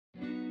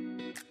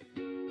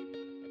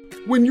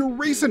When you're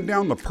racing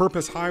down the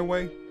Purpose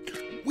Highway,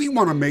 we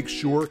want to make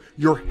sure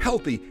you're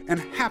healthy and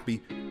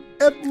happy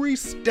every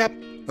step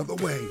of the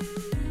way.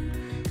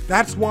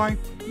 That's why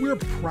we're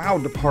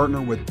proud to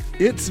partner with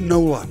It's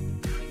NOLA,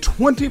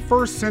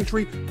 21st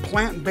century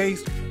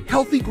plant-based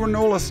healthy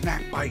granola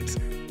snack bites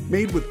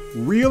made with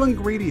real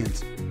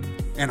ingredients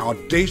and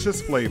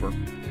audacious flavor.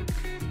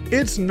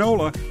 It's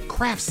NOLA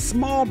crafts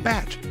small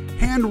batch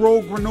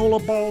hand-rolled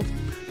granola balls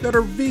that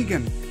are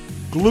vegan,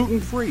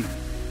 gluten-free,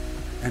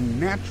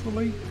 and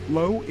naturally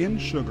low in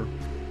sugar.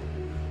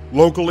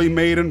 Locally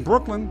made in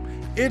Brooklyn,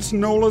 It's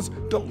NOLA's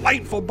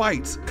delightful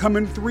bites come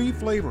in 3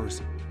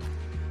 flavors: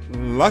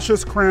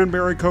 luscious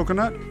cranberry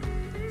coconut,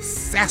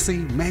 sassy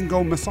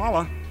mango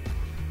masala,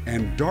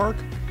 and dark,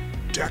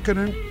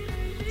 decadent,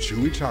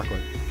 chewy chocolate.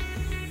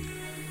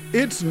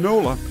 It's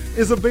NOLA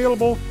is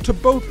available to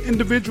both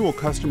individual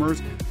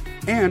customers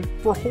and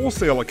for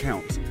wholesale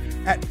accounts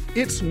at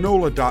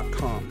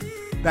itsnola.com.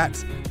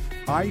 That's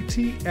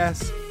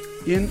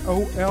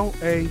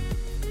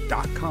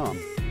ITSNOLA.com.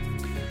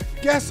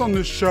 Guests on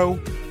this show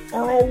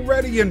are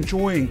already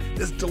enjoying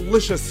this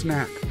delicious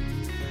snack.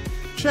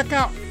 Check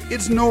out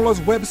It's NOLA's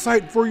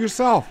website for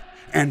yourself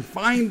and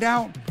find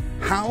out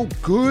how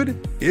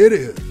good it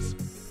is.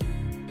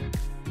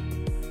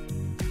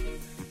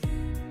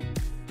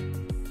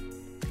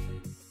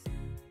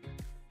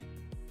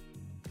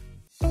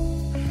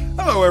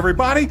 Hello,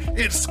 everybody.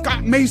 It's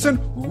Scott Mason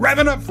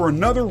revving up for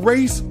another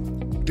race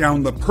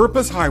down the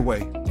Purpose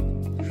Highway.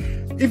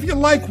 If you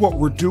like what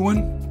we're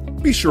doing,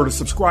 be sure to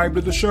subscribe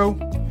to the show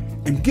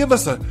and give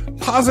us a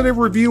positive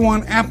review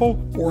on Apple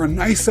or a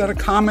nice set of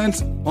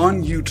comments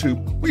on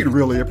YouTube. We'd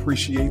really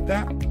appreciate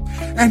that.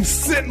 And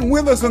sitting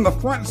with us in the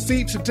front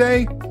seat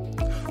today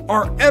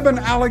are Eben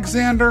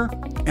Alexander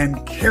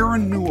and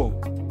Karen Newell.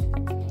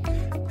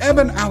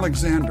 Eben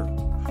Alexander,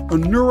 a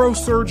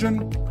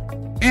neurosurgeon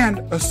and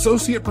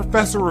associate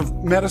professor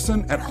of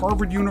medicine at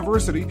Harvard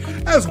University,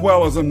 as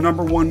well as a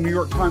 #1 New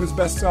York Times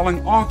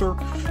bestselling author,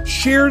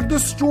 shared the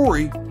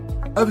story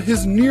of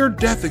his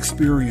near-death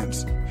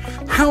experience,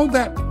 how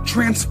that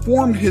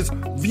transformed his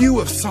view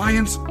of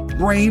science,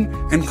 brain,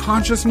 and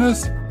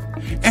consciousness,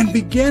 and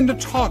began to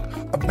talk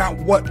about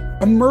what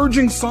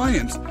emerging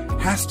science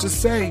has to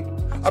say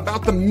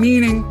about the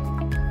meaning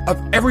of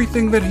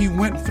everything that he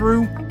went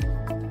through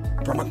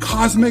from a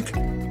cosmic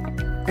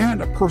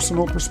and a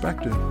personal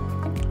perspective.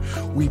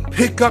 We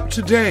pick up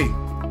today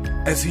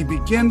as he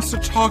begins to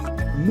talk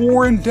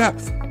more in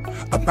depth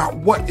about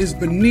what is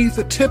beneath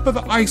the tip of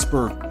the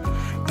iceberg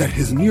that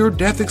his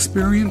near-death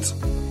experience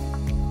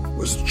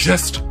was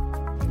just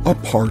a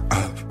part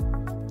of.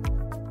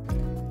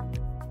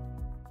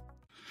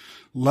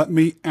 Let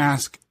me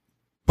ask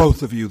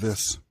both of you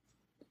this,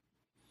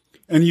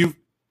 and you've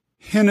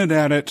hinted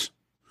at it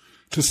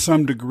to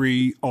some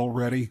degree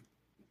already,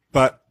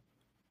 but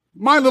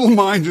my little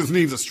mind just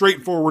needs a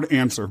straightforward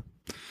answer.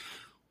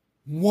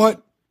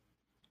 What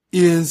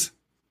is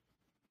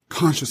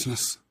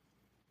consciousness?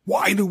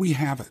 Why do we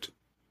have it?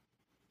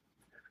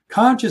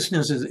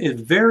 Consciousness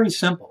is very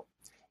simple.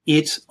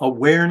 It's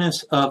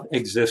awareness of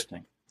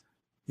existing.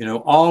 You know,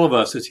 all of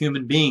us as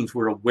human beings,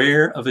 we're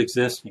aware of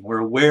existing. We're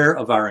aware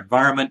of our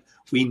environment.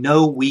 We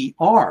know we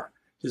are.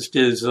 Just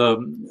as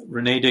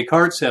Rene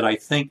Descartes said, I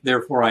think,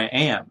 therefore I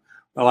am.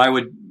 Well, I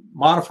would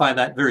modify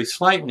that very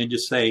slightly and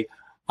just say,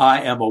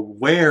 I am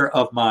aware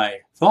of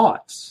my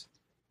thoughts,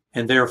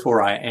 and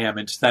therefore I am.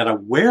 It's that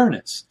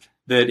awareness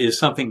that is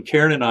something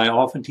Karen and I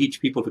often teach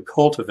people to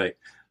cultivate,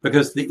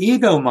 because the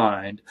ego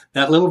mind,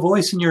 that little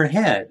voice in your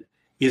head,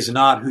 is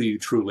not who you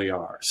truly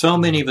are. So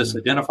many of us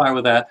identify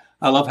with that.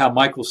 I love how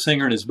Michael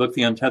Singer in his book,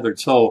 The Untethered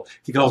Soul,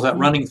 he calls that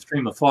running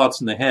stream of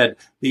thoughts in the head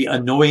the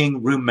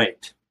annoying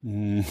roommate.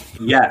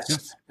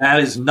 Yes, that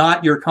is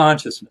not your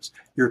consciousness.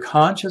 Your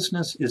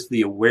consciousness is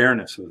the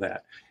awareness of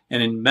that.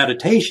 And in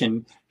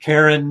meditation,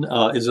 Karen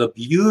is a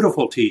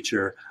beautiful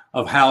teacher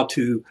of how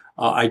to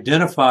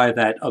identify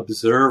that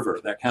observer,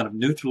 that kind of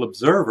neutral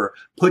observer.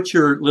 Put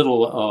your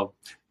little,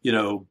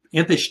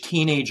 impish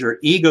teenager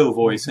ego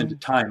voice into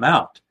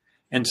timeout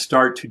and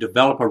start to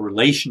develop a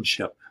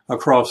relationship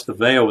across the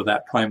veil with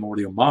that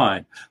primordial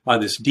mind by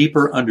this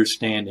deeper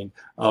understanding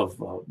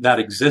of that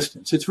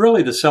existence. It's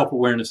really the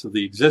self-awareness of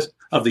the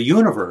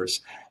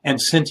universe,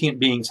 and sentient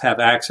beings have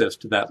access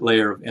to that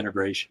layer of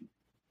integration.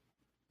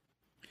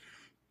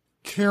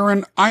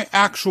 Karen, I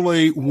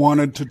actually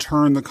wanted to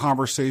turn the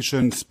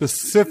conversation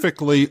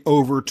specifically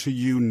over to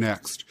you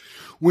next.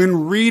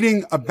 When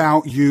reading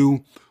about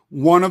you,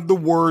 one of the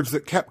words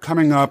that kept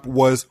coming up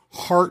was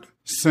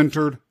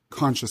heart-centered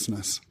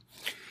consciousness.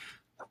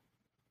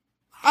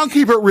 I'll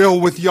keep it real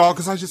with y'all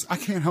because I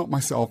can't help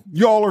myself.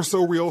 Y'all are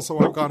so real, so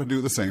I've got to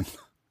do the same.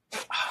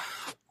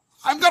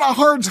 I've got a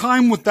hard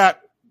time with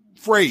that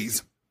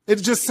phrase. It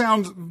just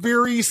sounds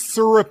very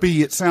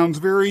syrupy. It sounds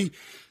very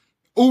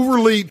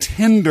overly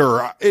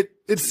tender.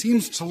 It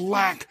seems to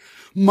lack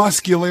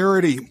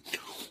muscularity.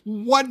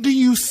 What do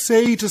you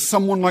say to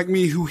someone like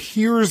me who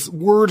hears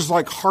words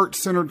like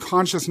heart-centered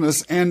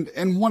consciousness and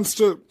wants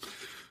to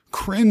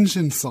cringe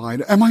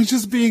inside? Am I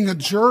just being a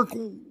jerk?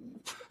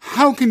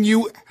 How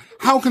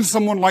can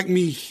someone like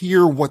me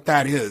hear what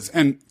that is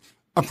and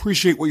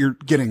appreciate what you're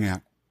getting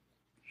at?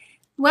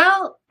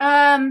 Well,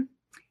 I'm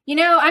going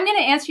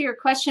to answer your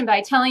question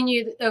by telling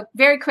you a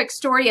very quick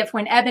story of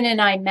when Eben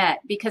and I met,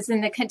 because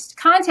in the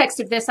context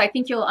of this, I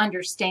think you'll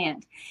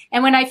understand.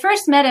 And when I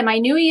first met him, I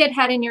knew he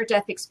had a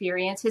near-death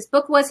experience. His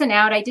book wasn't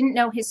out. I didn't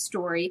know his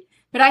story,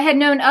 but I had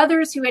known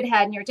others who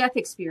had near-death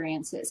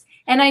experiences.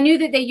 And I knew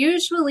that they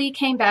usually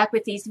came back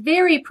with these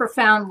very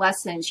profound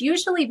lessons,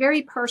 usually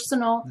very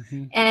personal.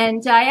 Mm-hmm.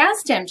 And I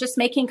asked him, just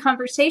making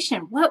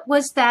conversation, what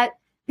was that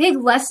big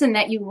lesson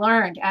that you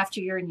learned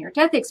after your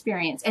near-death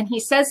experience? And he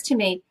says to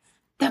me,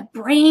 the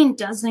brain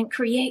doesn't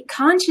create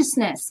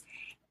consciousness.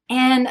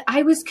 And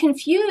I was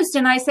confused.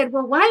 And I said,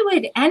 well, why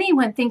would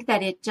anyone think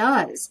that it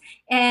does?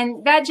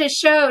 And that just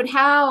showed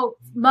how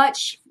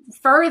much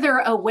further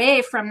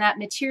away from that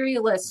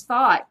materialist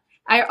thought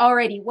I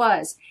already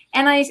was.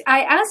 And I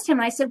asked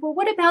him, I said, well,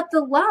 what about the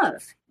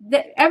love?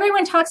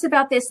 Everyone talks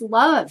about this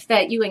love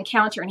that you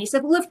encounter. And he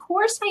said, well, of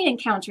course I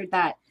encountered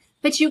that,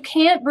 but you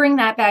can't bring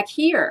that back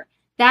here.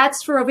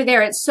 That's for over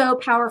there. It's so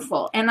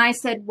powerful. And I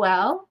said,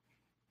 well,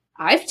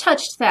 I've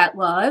touched that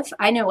love.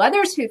 I know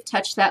others who've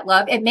touched that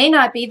love. It may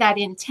not be that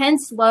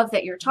intense love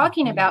that you're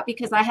talking about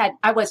because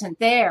I wasn't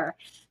there,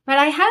 but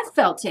I have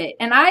felt it.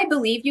 And I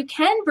believe you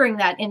can bring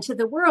that into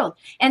the world.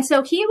 And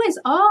so he was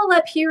all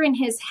up here in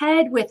his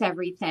head with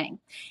everything.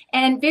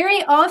 And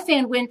very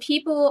often when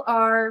people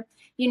are,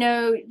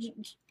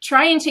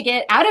 trying to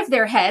get out of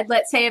their head,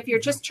 let's say if you're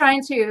just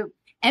trying to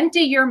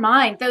empty your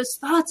mind, those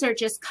thoughts are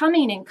just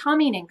coming and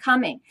coming and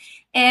coming.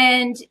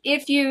 And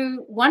if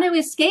you want to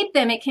escape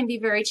them, it can be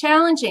very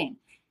challenging.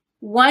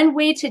 One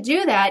way to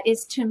do that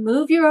is to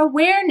move your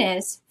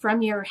awareness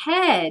from your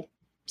head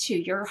to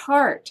your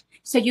heart.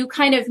 So you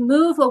kind of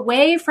move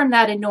away from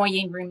that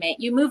annoying roommate.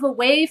 You move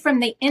away from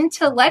the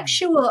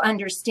intellectual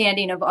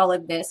understanding of all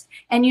of this,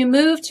 and you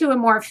move to a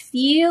more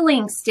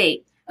feeling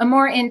state, a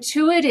more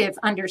intuitive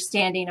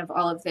understanding of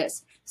all of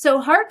this. So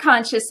heart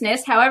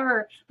consciousness,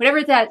 however,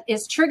 whatever that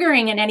is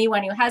triggering in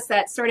anyone who has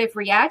that sort of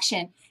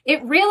reaction,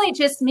 it really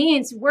just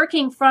means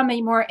working from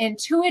a more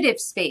intuitive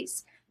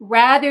space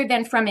rather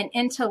than from an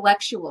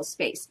intellectual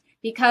space.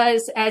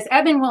 Because as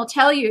Eben will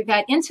tell you,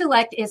 that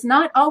intellect is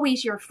not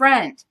always your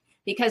friend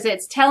because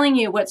it's telling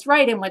you what's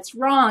right and what's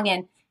wrong,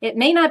 and it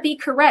may not be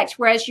correct.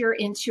 Whereas your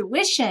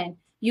intuition,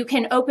 you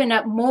can open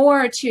up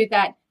more to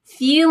that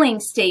feeling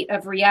state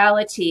of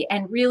reality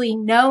and really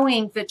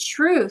knowing the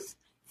truth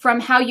from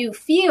how you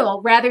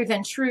feel rather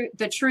than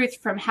the truth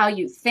from how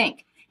you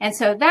think. And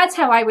so that's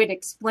how I would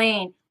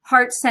explain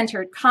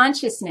heart-centered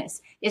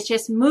consciousness. It's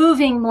just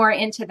moving more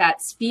into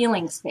that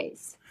feeling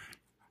space.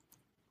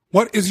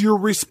 What is your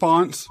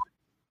response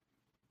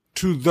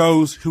to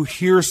those who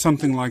hear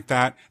something like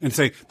that and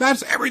say,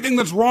 that's everything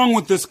that's wrong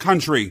with this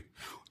country?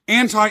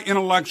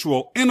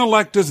 Anti-intellectual,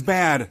 intellect is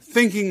bad,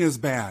 thinking is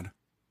bad.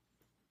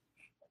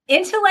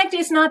 Intellect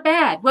is not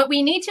bad. What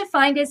we need to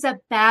find is a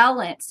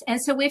balance.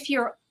 And so if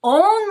you're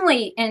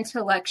only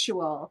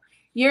intellectual,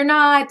 you're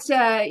not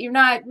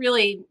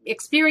really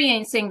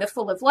experiencing the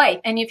full of life.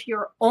 And if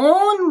you're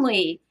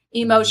only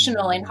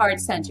emotional and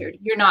heart-centered,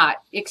 you're not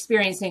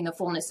experiencing the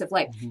fullness of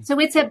life. Mm-hmm. So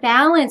it's a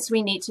balance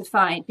we need to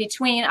find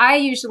between, I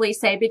usually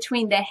say,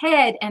 between the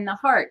head and the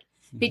heart,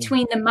 mm-hmm.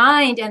 between the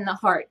mind and the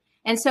heart.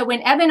 And so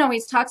when Eben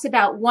always talks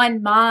about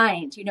one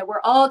mind,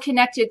 we're all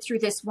connected through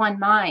this one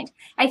mind.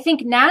 I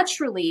think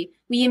naturally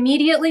we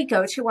immediately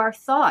go to our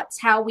thoughts,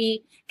 how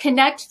we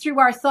connect through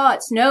our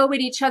thoughts, know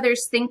what each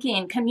other's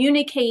thinking,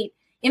 communicate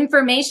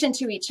information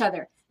to each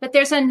other. But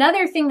there's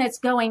another thing that's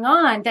going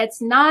on that's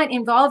not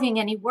involving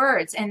any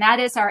words, and that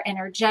is our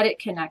energetic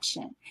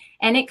connection.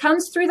 And it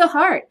comes through the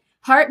heart.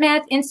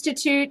 HeartMath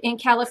Institute in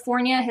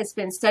California has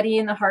been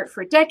studying the heart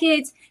for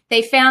decades.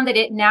 They found that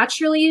it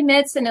naturally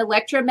emits an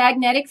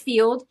electromagnetic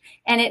field,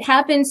 and it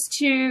happens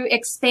to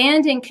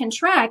expand and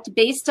contract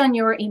based on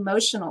your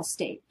emotional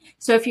state.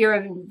 So if you're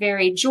in a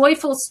very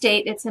joyful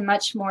state, it's a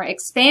much more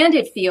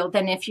expanded field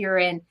than if you're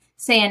in,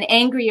 say, an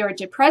angry or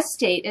depressed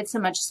state. It's a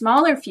much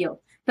smaller field.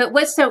 But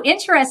what's so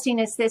interesting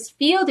is this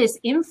field is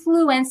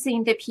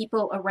influencing the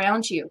people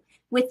around you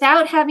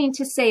without having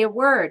to say a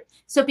word.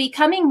 So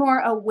becoming more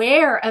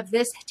aware of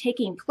this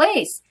taking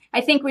place,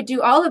 I think would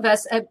do all of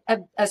us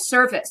a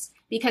service,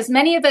 because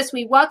many of us,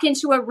 we walk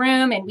into a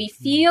room and we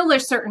feel a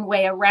certain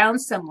way around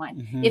someone.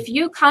 Mm-hmm. If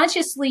you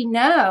consciously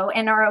know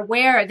and are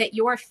aware that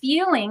your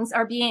feelings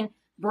are being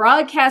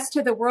broadcast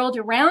to the world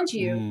around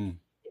you,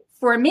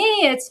 for me,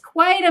 it's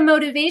quite a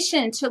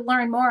motivation to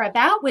learn more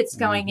about what's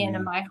going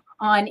in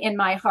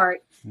my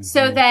heart,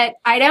 so that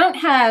I don't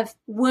have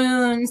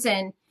wounds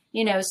and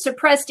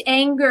suppressed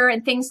anger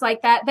and things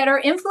like that are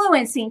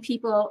influencing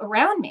people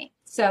around me.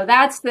 So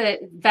that's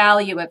the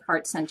value of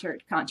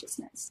heart-centered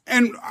consciousness.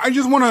 And I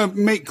just want to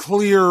make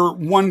clear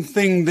one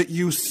thing that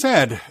you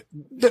said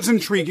that's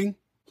intriguing.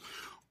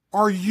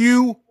 Are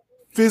you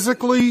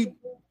physically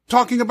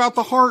talking about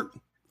the heart,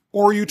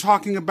 or are you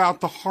talking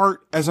about the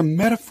heart as a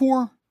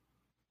metaphor,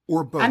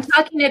 or both? I'm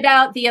talking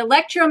about the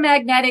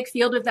electromagnetic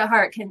field of the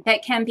heart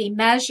that can be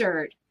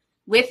measured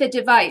with a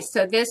device.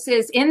 So this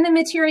is in the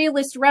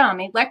materialist realm.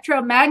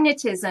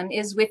 Electromagnetism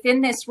is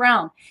within this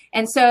realm.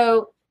 And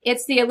so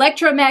it's the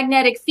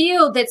electromagnetic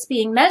field that's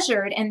being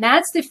measured, and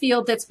that's the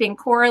field that's being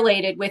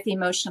correlated with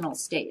emotional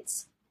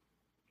states.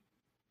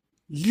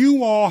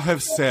 You all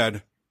have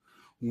said,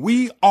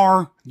 we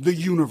are the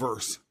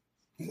universe.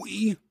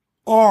 We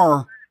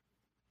are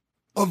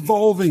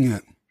evolving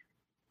it.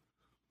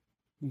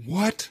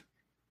 What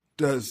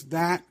does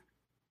that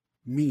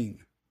mean?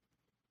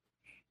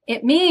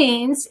 It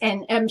means,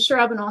 and I'm sure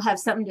Evan will have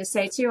something to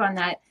say too on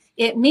that,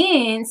 it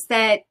means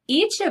that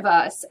each of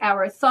us,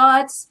 our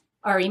thoughts,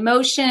 our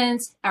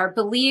emotions, our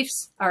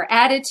beliefs, our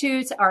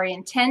attitudes, our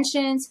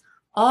intentions,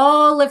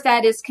 all of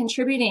that is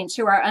contributing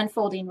to our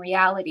unfolding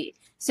reality.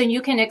 So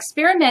you can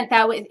experiment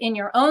that in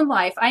your own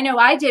life. I know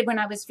I did when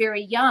I was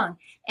very young,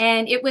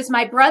 and it was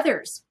my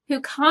brothers who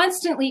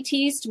constantly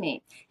teased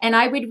me, and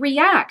I would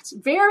react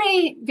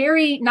very,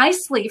 very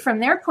nicely from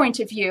their point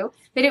of view,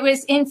 but it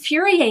was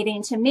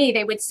infuriating to me.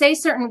 They would say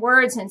certain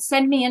words and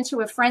send me into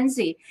a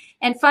frenzy.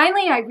 And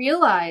finally, I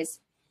realized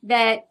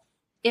that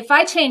if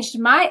I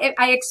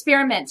I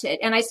experimented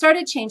and I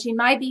started changing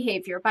my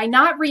behavior by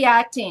not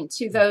reacting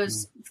to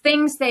those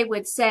things they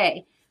would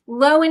say.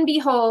 Lo and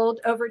behold,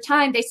 over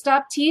time, they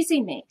stopped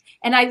teasing me.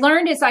 And I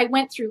learned as I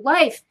went through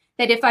life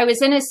that if I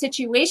was in a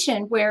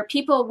situation where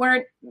people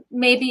weren't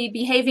maybe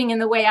behaving in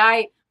the way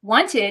I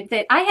wanted,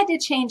 that I had to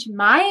change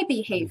my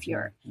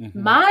behavior,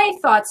 my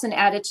thoughts and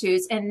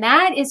attitudes, and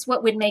that is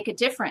what would make a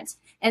difference.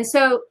 And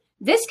so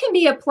this can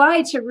be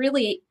applied to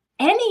really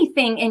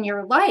anything in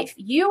your life.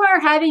 You are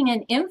having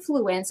an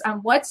influence on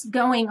what's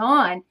going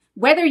on,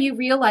 whether you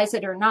realize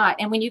it or not.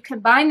 And when you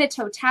combine the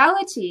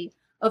totality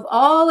of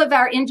all of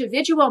our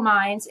individual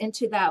minds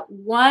into that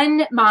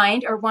one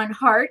mind, or one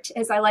heart,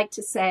 as I like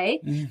to say,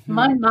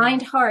 one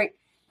mind, heart,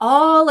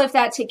 all of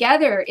that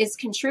together is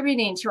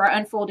contributing to our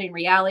unfolding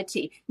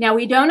reality. Now,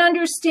 we don't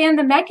understand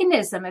the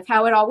mechanism of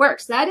how it all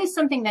works. That is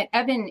something that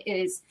Evan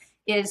is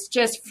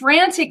just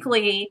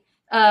frantically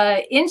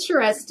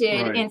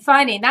interested in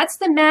finding. That's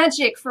the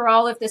magic for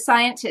all of the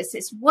scientists,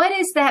 is what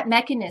is that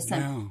mechanism?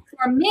 Yeah.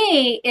 For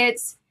me,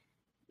 it's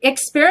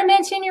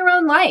experiment in your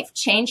own life,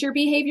 change your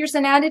behaviors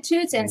and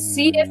attitudes, and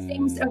see if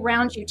things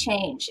around you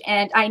change.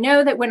 And I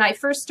know that when I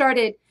first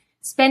started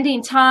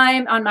spending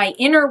time on my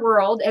inner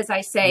world, as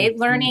I say,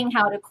 learning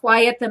how to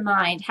quiet the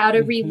mind, how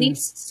to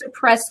release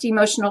suppressed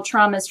emotional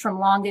traumas from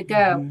long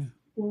ago,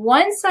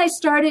 once I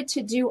started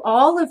to do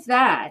all of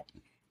that,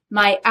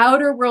 my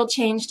outer world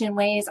changed in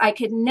ways I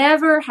could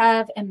never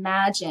have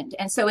imagined.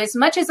 And so as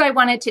much as I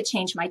wanted to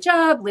change my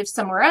job, live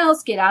somewhere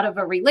else, get out of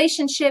a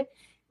relationship,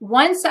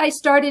 once I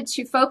started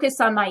to focus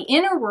on my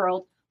inner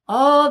world,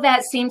 all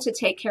that seemed to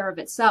take care of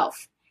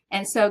itself.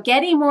 And so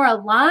getting more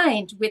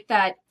aligned with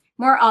that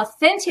more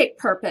authentic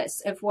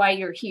purpose of why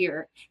you're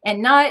here,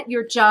 and not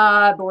your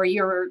job or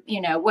your,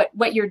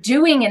 what you're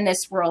doing in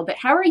this world, but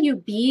how are you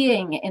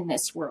being in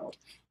this world?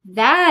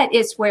 That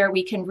is where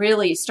we can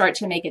really start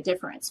to make a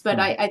difference. But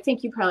I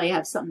think you probably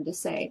have something to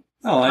say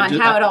on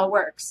how it all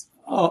works.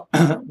 Oh,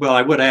 well,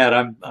 I would add,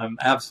 I'm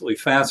absolutely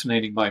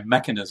fascinated by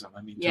mechanism.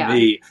 I mean, to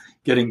me,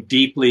 getting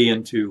deeply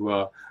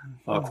into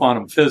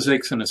quantum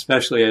physics, and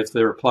especially as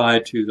they're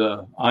applied to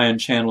the ion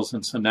channels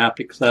and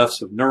synaptic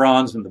clefts of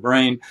neurons in the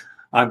brain,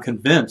 I'm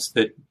convinced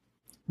that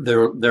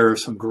there are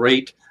some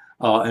great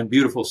and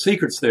beautiful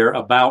secrets there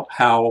about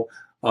how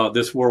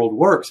this world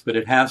works. But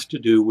it has to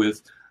do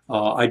with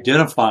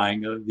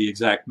identifying the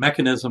exact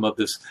mechanism of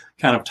this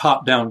kind of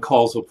top-down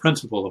causal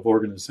principle of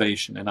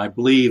organization. And I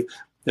believe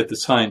that the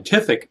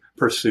scientific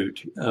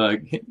pursuit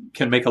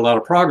can make a lot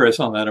of progress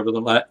on that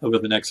over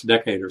the next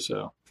decade or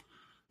so.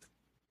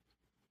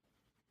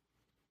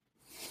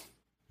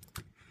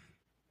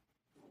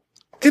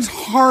 It's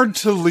hard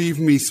to leave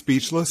me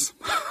speechless.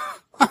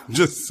 I'm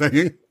just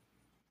saying.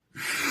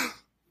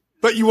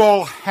 But you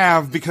all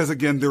have, because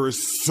again, there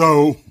is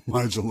so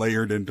much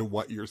layered into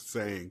what you're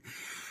saying.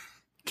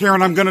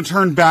 Karen, I'm going to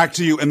turn back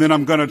to you, and then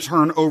I'm going to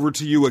turn over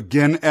to you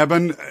again,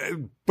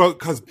 Eben,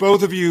 because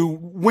both of you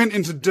went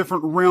into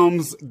different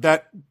realms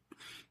that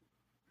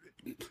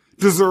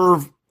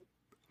deserve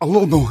a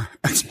little more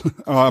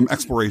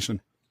exploration.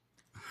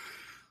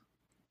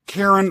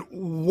 Karen,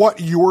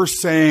 what you're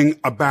saying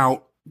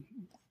about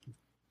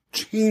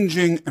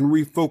changing and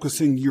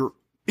refocusing your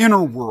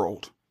inner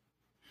world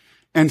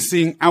and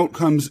seeing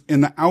outcomes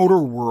in the outer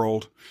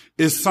world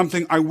is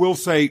something I will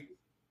say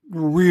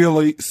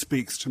really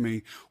speaks to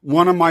me.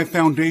 One of my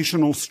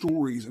foundational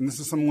stories, and this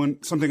is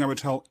something I would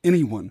tell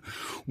anyone,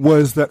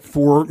 was that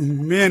for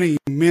many,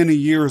 many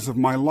years of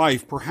my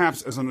life,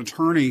 perhaps as an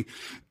attorney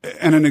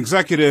and an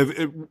executive,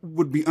 it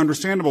would be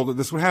understandable that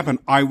this would happen.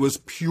 I was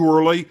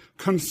purely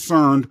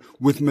concerned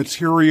with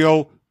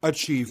material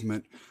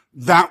achievement.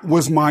 That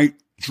was my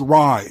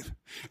drive.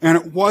 And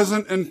it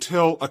wasn't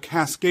until a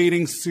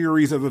cascading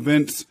series of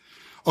events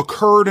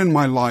occurred in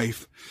my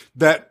life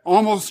that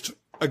almost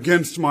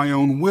against my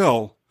own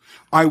will,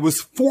 I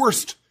was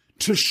forced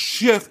to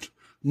shift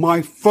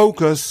my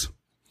focus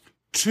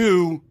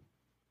to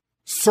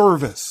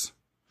service,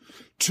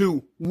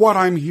 to what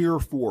I'm here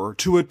for,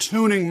 to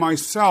attuning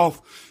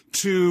myself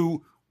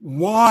to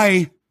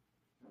why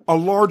a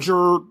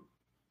larger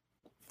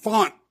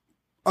font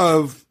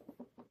of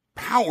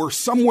power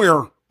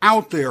somewhere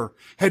out there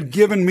had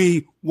given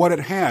me what it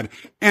had.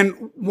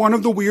 And one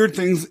of the weird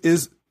things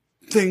is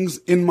things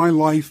in my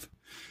life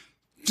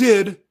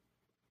did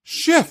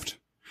shift.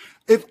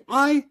 If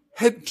I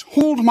had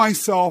told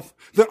myself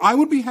that I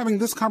would be having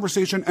this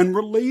conversation and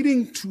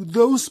relating to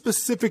those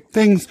specific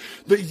things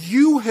that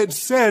you had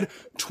said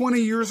 20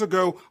 years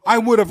ago, I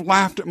would have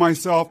laughed at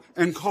myself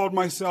and called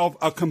myself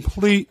a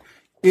complete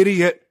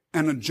idiot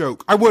and a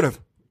joke. I would have.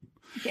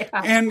 Yeah.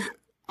 And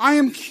I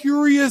am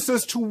curious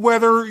as to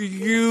whether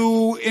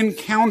you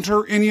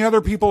encounter any other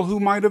people who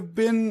might have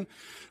been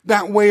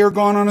that way or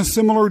gone on a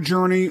similar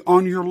journey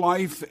on your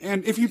life.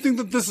 And if you think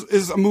that this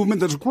is a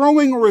movement that's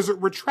growing, or is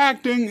it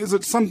retracting? Is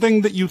it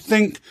something that you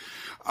think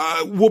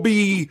will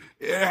be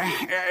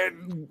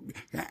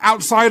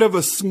outside of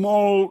a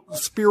small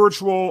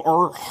spiritual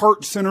or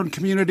heart-centered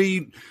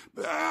community,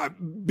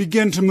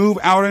 begin to move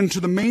out into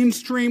the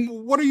mainstream?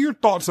 What are your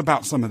thoughts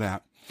about some of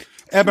that?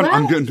 Eben,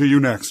 I'm getting to you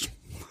next.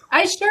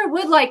 I sure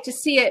would like to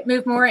see it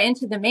move more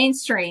into the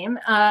mainstream.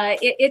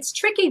 It's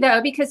tricky though,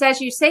 because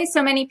as you say,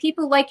 so many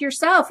people like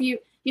yourself, you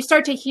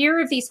start to hear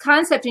of these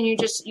concepts and you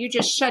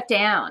just shut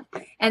down.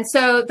 And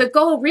so the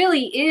goal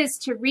really is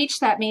to reach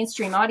that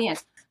mainstream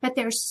audience. But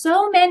there's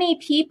so many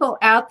people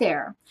out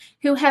there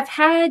who have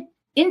had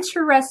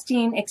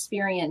interesting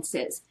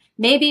experiences.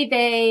 Maybe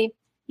they,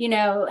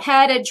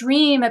 had a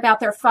dream about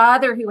their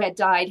father who had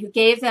died, who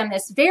gave them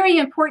this very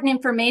important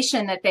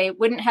information that they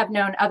wouldn't have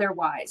known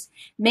otherwise.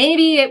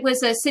 Maybe it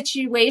was a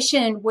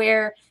situation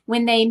where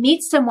when they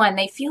meet someone,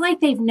 they feel like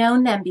they've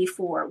known them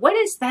before. What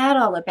is that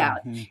all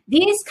about? Mm-hmm.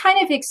 These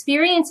kind of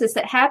experiences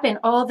that happen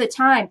all the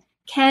time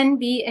can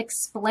be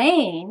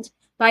explained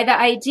by the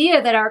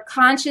idea that our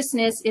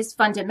consciousness is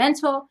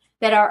fundamental,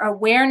 that our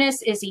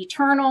awareness is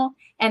eternal,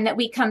 and that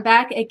we come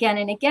back again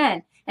and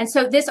again. And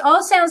so this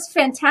all sounds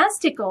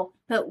fantastical,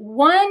 but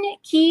one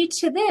key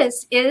to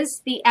this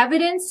is the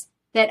evidence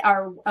that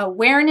our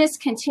awareness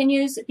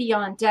continues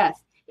beyond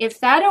death. If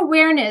that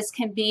awareness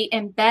can be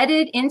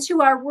embedded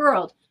into our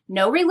world,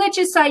 no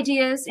religious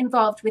ideas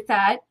involved with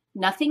that,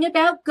 nothing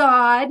about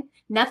God,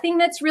 nothing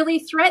that's really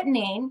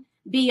threatening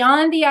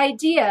beyond the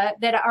idea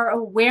that our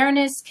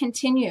awareness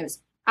continues.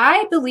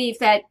 I believe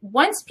that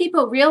once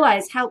people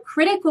realize how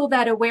critical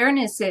that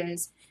awareness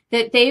is,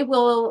 that they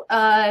will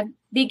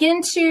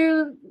begin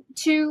to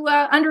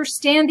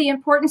understand the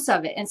importance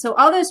of it. And so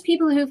all those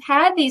people who've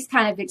had these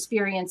kind of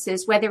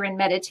experiences, whether in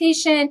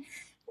meditation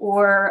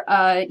or,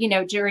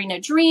 during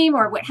a dream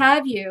or what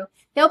have you,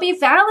 they'll be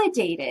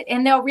validated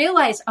and they'll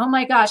realize, oh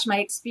my gosh, my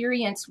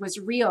experience was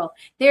real.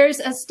 There's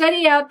a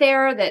study out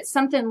there that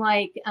something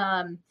like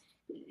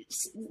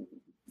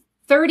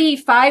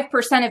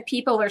 35% of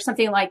people or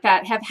something like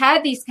that have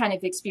had these kind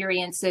of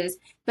experiences,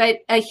 but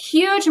a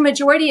huge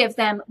majority of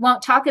them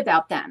won't talk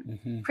about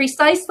them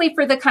precisely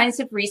for the kinds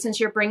of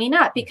reasons you're bringing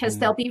up, because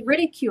they'll be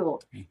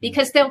ridiculed,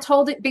 because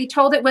they'll be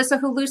told it was a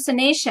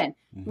hallucination.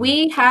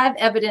 We have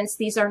evidence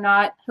these are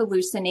not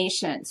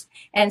hallucinations.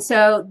 And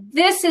so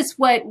this is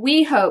what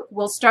we hope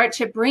will start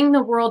to bring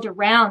the world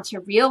around to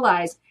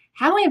realize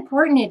how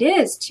important it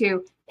is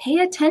to pay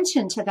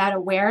attention to that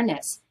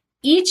awareness.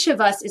 Each of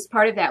us is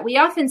part of that. We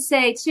often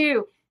say,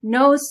 too,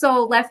 no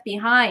soul left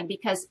behind,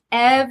 because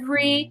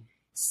every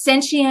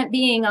sentient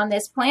being on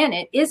this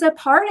planet is a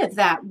part of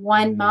that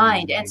one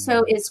mind. And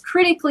so it's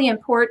critically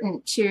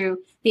important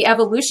to the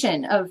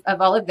evolution of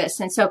all of this.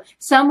 And so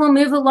some will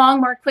move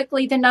along more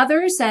quickly than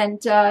others.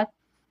 And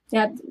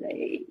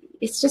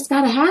it's just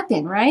got to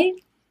happen, right?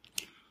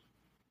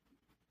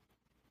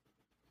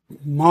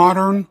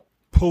 Modern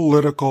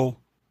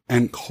political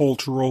and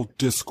cultural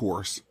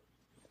discourse,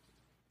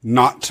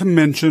 not to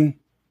mention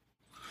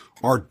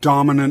our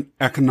dominant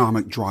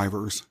economic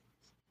drivers,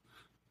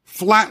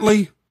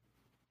 flatly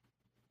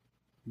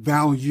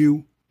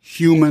value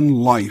human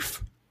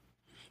life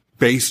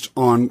based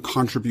on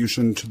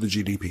contribution to the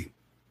GDP,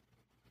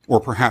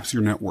 or perhaps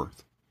your net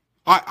worth.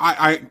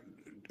 I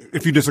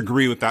if you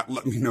disagree with that,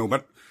 let me know.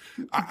 But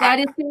that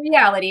is the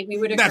reality. We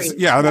would agree. That's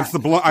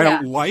the I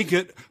don't like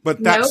it,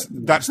 but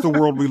that's the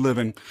world we live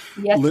in,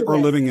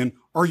 living in.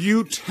 Are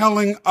you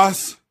telling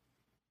us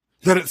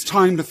that it's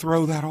time to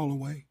throw that all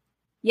away?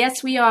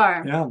 Yes, we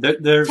are. Yeah,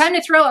 there's time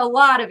to throw a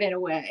lot of it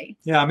away.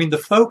 Yeah, I mean, the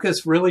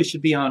focus really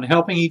should be on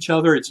helping each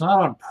other. It's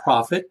not on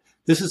profit.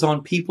 This is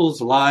on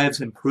people's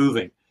lives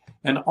improving.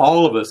 And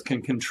all of us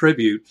can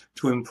contribute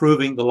to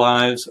improving the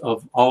lives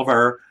of all of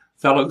our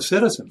fellow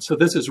citizens. So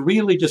this is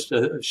really just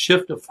a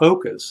shift of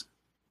focus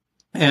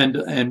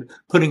and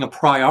putting a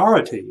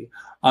priority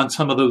on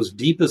some of those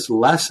deepest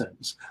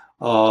lessons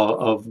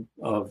of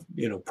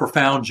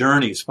profound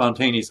journeys,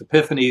 spontaneous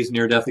epiphanies,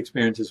 near-death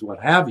experiences,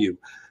 what have you,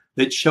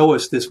 that show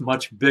us this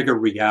much bigger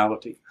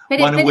reality,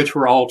 one in which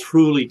we're all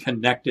truly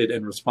connected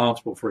and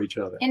responsible for each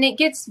other. And it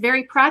gets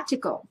very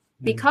practical,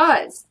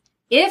 because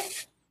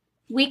if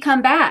we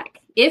come back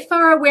if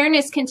our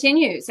awareness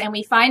continues and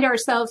we find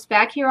ourselves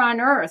back here on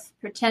Earth,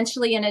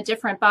 potentially in a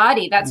different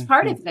body, that's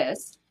part of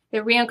this,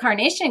 the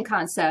reincarnation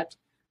concept,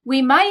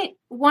 we might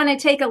want to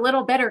take a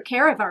little better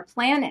care of our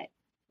planet.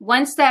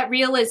 Once that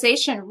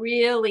realization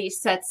really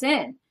sets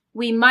in,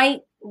 we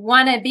might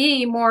want to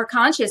be more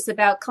conscious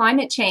about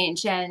climate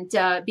change and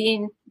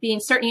being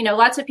certain,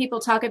 lots of people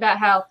talk about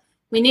how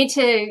we need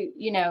to,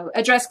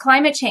 address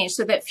climate change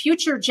so that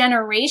future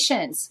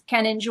generations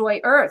can enjoy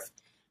Earth.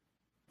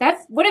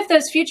 What if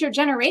those future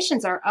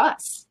generations are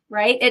us,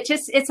 right?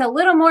 It's a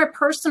little more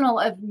personal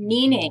of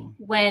meaning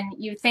when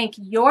you think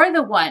you're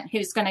the one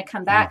who's going to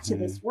come back to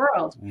this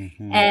world.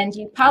 And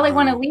you probably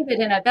want to leave it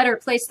in a better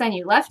place than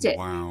you left it.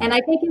 And I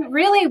think it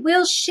really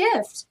will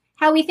shift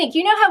how we think.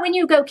 You know how when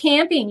you go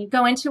camping, you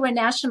go into a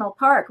national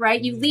park,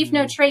 right? You leave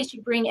no trace.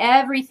 You bring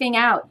everything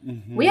out.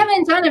 We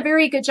haven't done a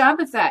very good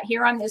job of that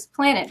here on this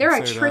planet. There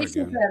are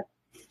traces of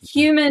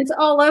humans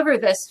all over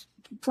this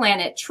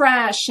planet,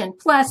 trash and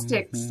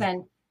plastics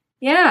and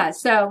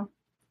so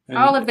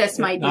all of this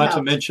might be not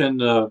to mention,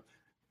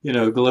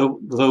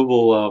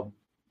 global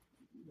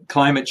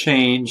climate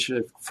change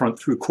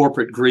through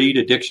corporate greed,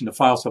 addiction to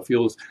fossil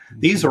fuels.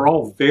 These are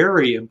all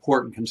very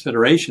important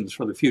considerations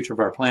for the future of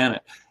our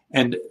planet.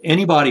 And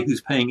anybody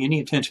who's paying any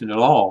attention at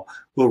all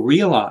will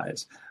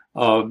realize,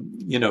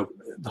 the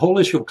whole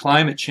issue of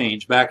climate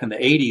change back in the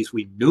 80s,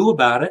 we knew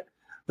about it,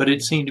 but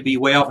it seemed to be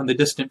way off in the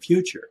distant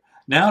future.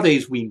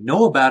 Nowadays, we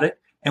know about it,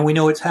 and we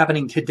know it's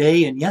happening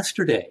today and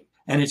yesterday,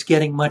 and it's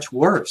getting much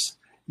worse.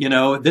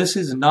 This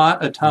is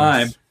not a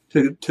time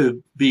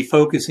to be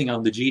focusing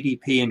on the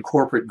GDP and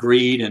corporate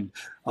greed. And,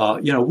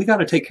 we got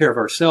to take care of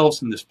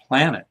ourselves and this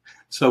planet.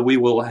 So we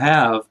will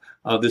have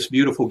this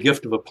beautiful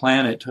gift of a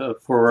planet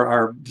for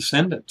our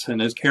descendants.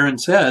 And as Karen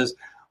says,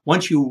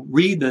 once you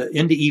read the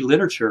NDE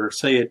literature,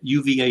 say at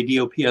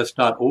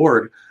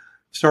uvadops.org,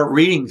 start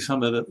reading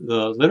some of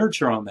the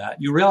literature on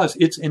that, you realize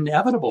it's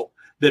inevitable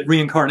that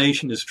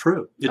reincarnation is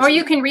true. Or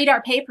you can read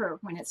our paper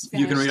when it's finished.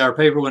 You can read our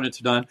paper when it's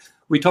done.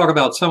 We talk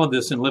about some of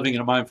this in Living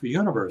in a Mindful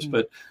Universe,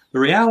 but the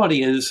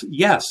reality is,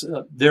 yes,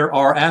 there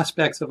are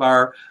aspects of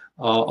our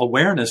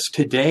awareness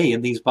today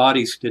in these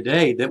bodies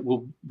today that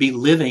will be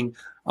living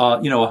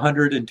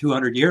 100 and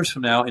 200 years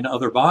from now in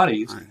other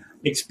bodies,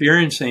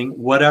 experiencing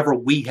whatever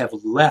we have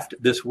left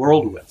this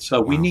world with.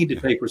 So we need to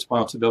take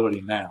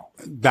responsibility now.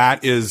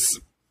 That is,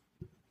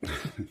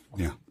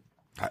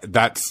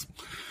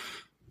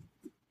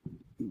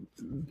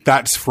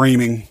 that's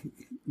framing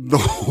the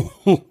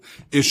whole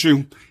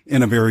issue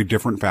in a very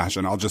different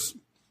fashion. I'll just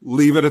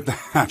leave it at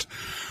that.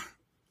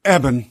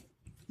 Eben,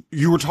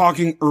 you were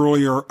talking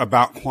earlier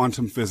about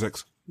quantum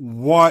physics.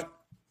 What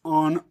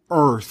on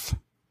earth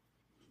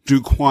do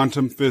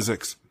quantum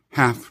physics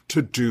have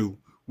to do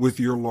with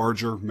your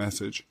larger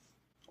message?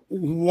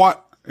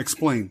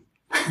 Explain.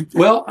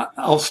 Well,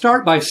 I'll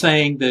start by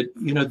saying that,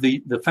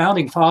 the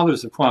founding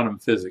fathers of quantum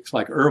physics,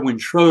 like Erwin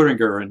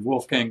Schrödinger and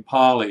Wolfgang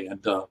Pauli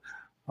and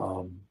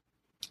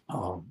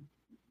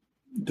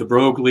de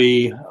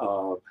Broglie,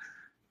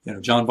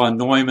 John von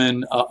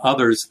Neumann,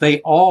 others, they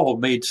all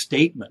made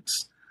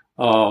statements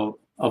of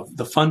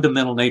the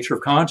fundamental nature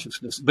of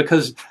consciousness.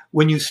 Because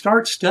when you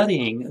start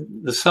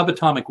studying the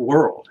subatomic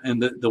world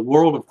and the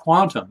world of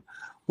quantum,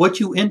 what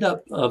you end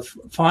up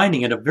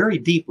finding at a very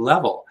deep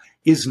level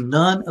is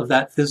none of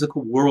that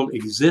physical world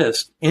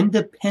exists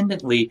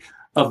independently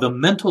of the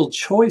mental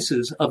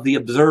choices of the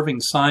observing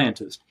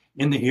scientist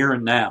in the here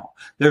and now.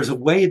 There's a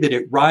way that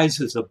it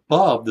rises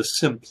above the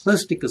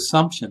simplistic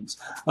assumptions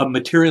of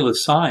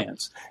materialist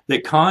science,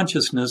 that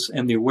consciousness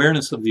and the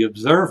awareness of the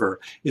observer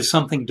is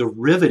something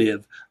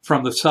derivative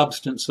from the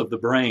substance of the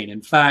brain.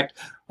 In fact,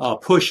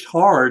 pushed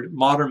hard,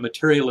 modern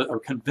materialist or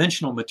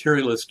conventional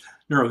materialist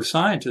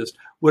neuroscientists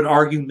would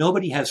argue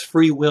nobody has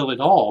free will at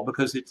all,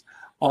 because it's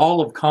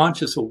all of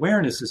conscious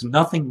awareness is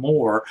nothing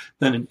more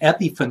than an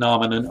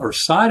epiphenomenon or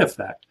side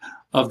effect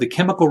of the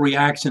chemical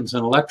reactions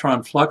and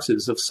electron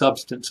fluxes of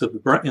substance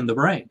in the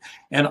brain.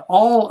 And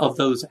all of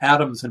those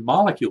atoms and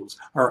molecules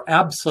are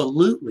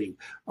absolutely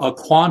a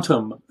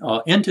quantum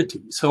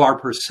entity. So our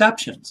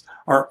perceptions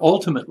are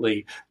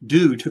ultimately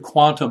due to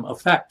quantum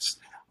effects.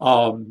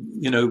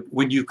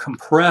 When you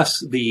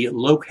compress the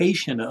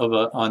location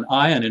of an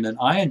ion in an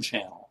ion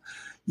channel,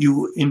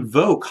 you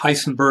invoke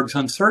Heisenberg's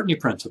uncertainty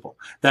principle.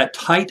 That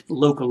tight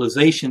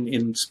localization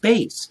in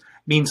space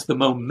means the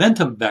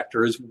momentum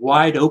vector is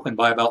wide open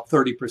by about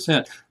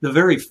 30%. The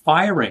very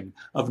firing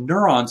of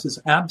neurons is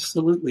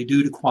absolutely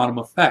due to quantum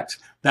effects.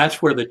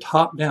 That's where the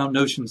top-down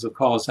notions of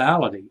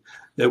causality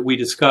that we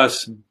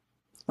discuss in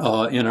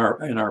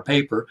our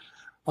paper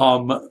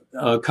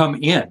come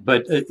in.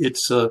 But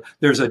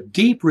there's a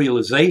deep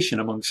realization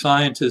among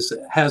scientists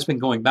that has been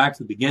going back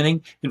to the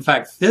beginning. In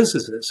fact,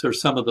 physicists are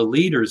some of the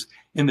leaders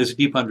in this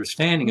deep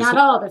understanding. Not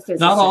all the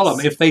physicists. Not all of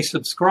them. If they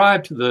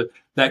subscribe to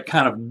that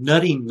kind of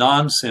nutty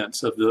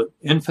nonsense of the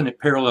infinite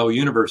parallel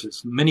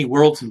universes, many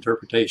worlds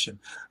interpretation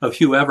of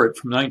Hugh Everett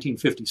from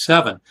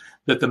 1957,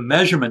 that the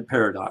measurement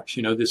paradox,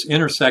 this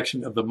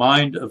intersection of the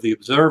mind of the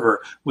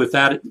observer with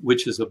that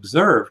which is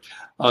observed,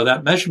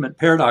 that measurement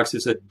paradox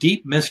is a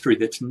deep mystery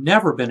that's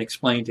never been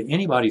explained to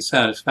anybody's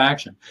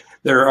satisfaction.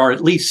 There are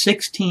at least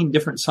 16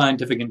 different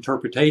scientific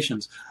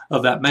interpretations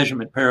of that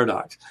measurement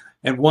paradox.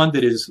 And one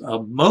that is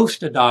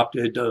most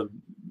adopted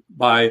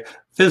by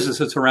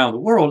physicists around the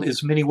world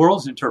is many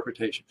worlds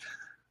interpretation.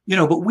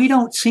 But we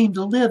don't seem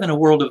to live in a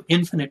world of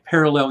infinite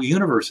parallel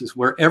universes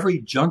where every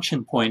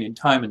junction point in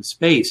time and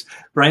space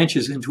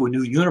branches into a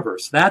new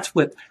universe. That's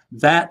what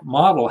that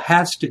model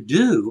has to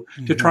do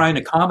to try and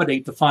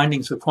accommodate the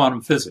findings of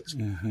quantum physics.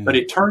 But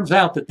it turns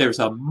out that there's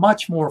a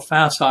much more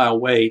facile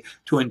way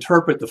to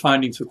interpret the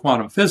findings of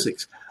quantum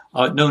physics,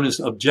 known as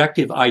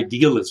objective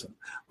idealism,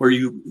 where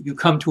you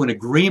come to an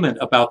agreement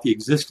about the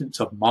existence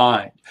of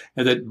mind,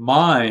 and that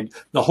mind,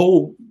 the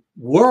whole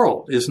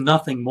world, is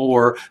nothing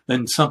more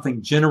than something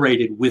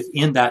generated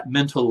within that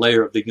mental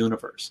layer of the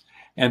universe.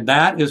 And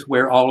that is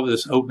where all of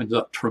this opens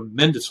up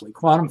tremendously.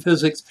 Quantum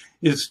physics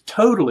is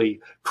totally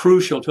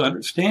crucial to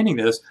understanding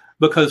this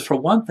because, for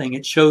one thing,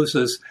 it shows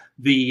us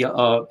the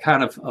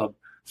kind of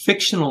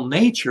fictional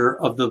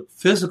nature of the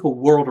physical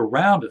world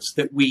around us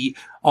that we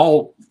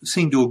all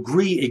seem to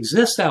agree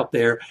exists out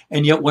there.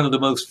 And yet one of the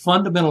most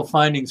fundamental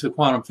findings of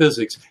quantum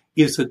physics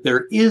is that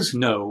there is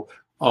no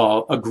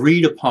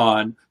agreed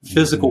upon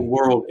physical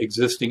world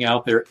existing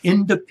out there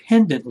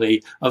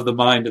independently of the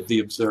mind of the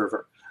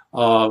observer.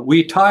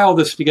 We tie all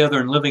this together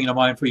in Living in a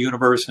Mindful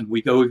Universe, and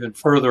we go even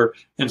further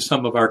in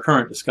some of our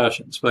current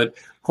discussions. But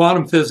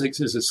quantum physics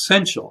is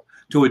essential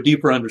to a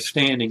deeper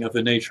understanding of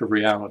the nature of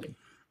reality.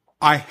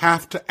 I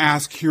have to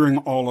ask, hearing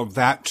all of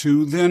that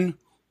too, then,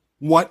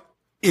 what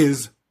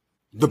is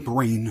the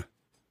brain?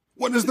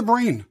 What is the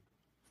brain?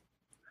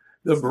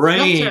 The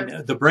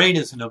brain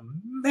is an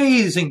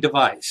amazing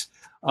device.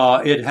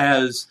 It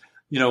has,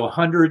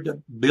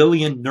 100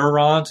 billion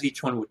neurons,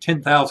 each one with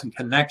 10,000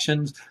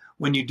 connections.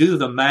 When you do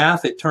the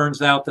math, it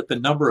turns out that the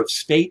number of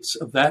states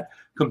of that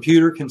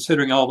computer,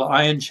 considering all the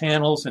ion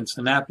channels and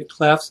synaptic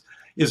clefts,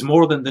 is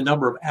more than the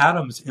number of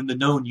atoms in the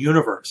known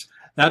universe.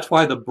 That's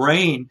why the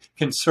brain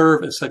can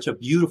serve as such a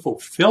beautiful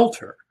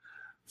filter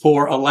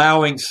for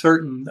allowing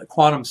certain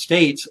quantum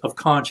states of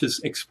conscious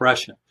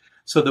expression.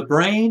 So the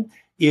brain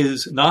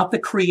is not the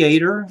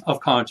creator of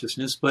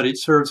consciousness, but it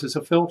serves as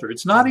a filter.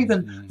 It's not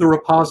even the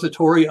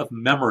repository of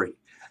memory.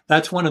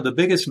 That's one of the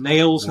biggest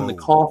nails in the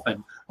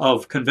coffin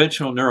of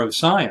conventional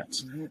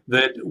neuroscience,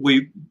 that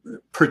we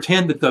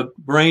pretend that the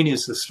brain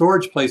is the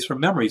storage place for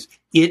memories.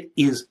 It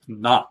is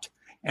not.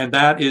 And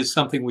that is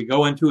something we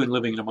go into in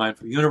Living in a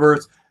Mindful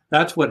Universe.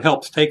 That's what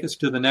helps take us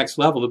to the next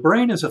level. The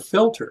brain is a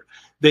filter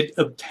that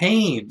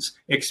obtains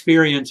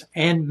experience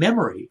and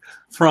memory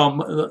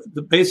from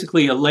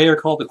basically a layer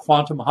called the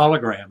quantum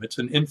hologram. It's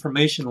an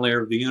information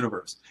layer of the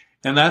universe.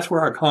 And that's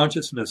where our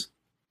consciousness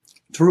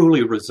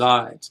truly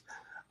resides.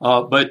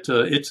 But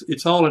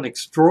it's all an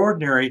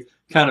extraordinary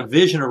kind of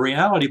vision of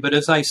reality. But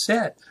as I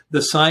said,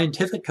 the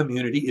scientific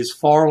community is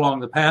far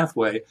along the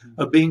pathway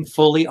of being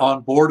fully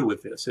on board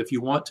with this. If you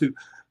want to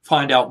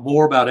find out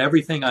more about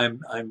everything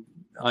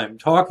I'm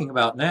talking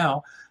about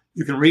now,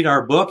 you can read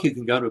our book. You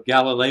can go to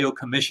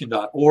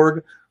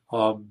GalileoCommission.org.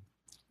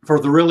 For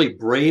the really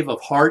brave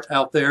of heart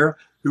out there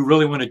who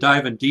really want to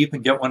dive in deep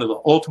and get one of the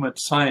ultimate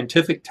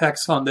scientific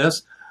texts on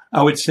this,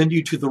 I would send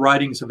you to the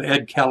writings of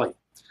Ed Kelly.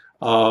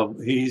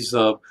 He's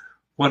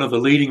one of the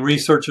leading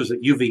researchers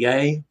at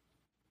UVA,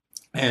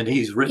 and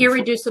he's written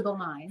Irreducible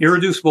Mind.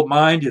 Irreducible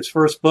Mind, his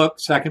first book,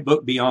 second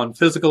book, Beyond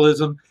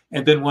Physicalism,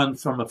 and then one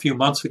from a few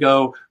months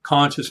ago,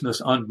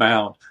 Consciousness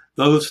Unbound.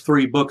 Those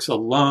three books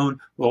alone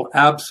will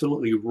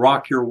absolutely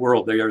rock your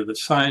world. They are the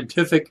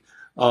scientific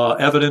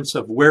evidence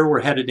of where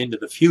we're headed into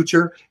the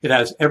future. It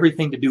has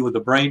everything to do with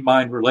the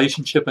brain-mind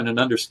relationship and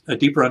a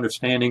deeper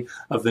understanding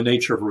of the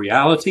nature of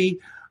reality.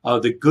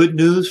 The good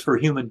news for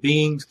human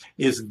beings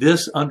is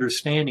this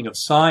understanding of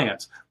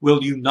science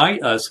will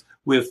unite us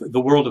with the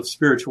world of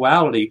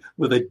spirituality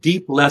with a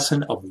deep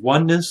lesson of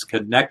oneness,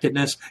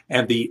 connectedness,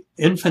 and the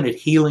infinite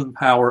healing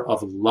power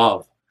of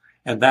love.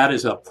 And that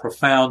is a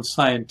profound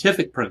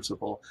scientific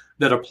principle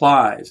that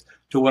applies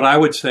to what I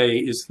would say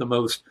is the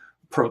most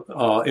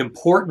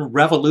important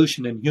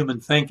revolution in human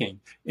thinking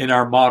in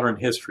our modern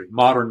history,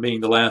 modern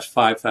being the last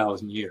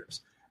 5,000 years.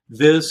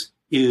 This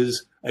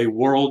is a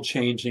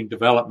world-changing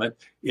development.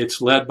 It's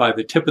led by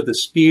the tip of the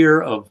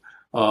spear of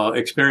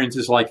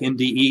experiences like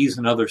NDEs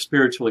and other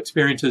spiritual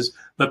experiences,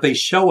 but they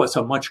show us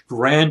a much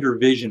grander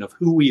vision of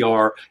who we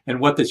are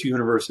and what this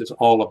universe is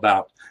all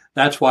about.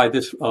 That's why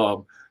this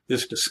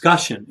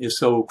discussion is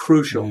so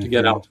crucial to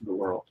get out to the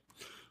world.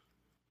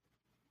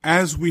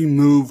 As we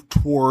move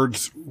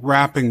towards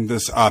wrapping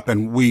this up,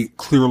 and we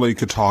clearly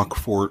could talk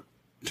for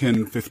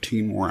 10,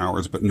 15 more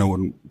hours, but no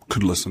one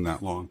could listen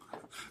that long,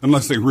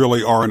 unless they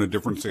really are in a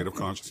different state of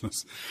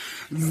consciousness.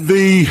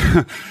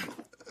 The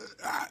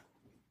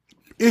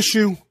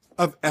issue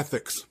of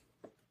ethics.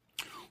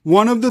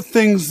 One of the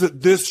things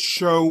that this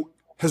show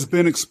has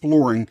been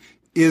exploring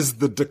is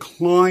the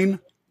decline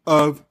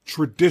of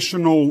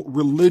traditional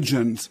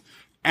religions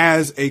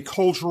as a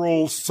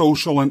cultural,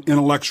 social, and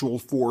intellectual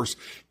force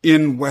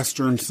in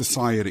Western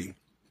society.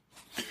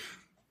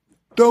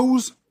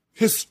 Those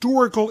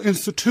historical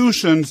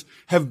institutions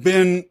have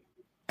been,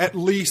 at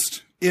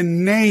least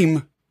in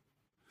name,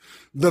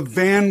 the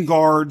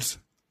vanguards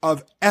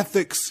of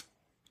ethics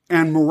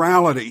and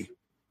morality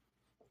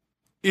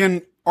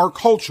in our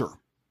culture.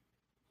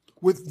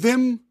 With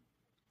them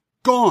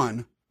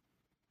gone,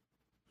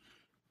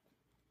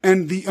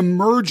 and the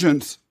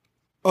emergence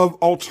of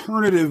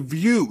alternative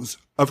views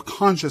of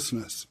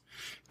consciousness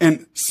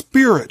and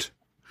spirit,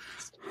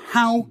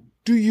 how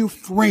do you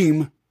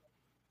frame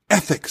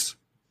ethics?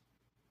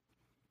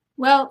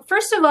 Well,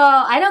 first of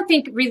all, I don't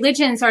think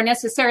religions are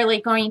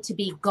necessarily going to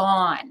be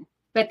gone,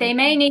 but they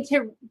may need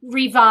to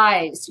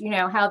revise,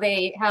 how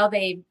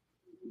they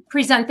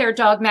present their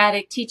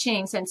dogmatic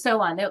teachings and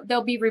so on.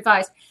 They'll be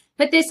revised.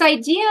 But this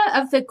idea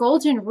of the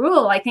golden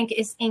rule, I think,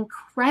 is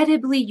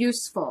incredibly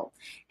useful.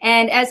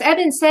 And as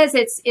Eben says,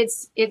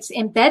 it's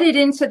embedded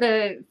into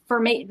the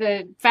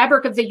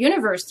fabric of the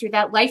universe through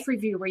that life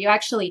review, where you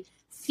actually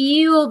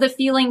feel the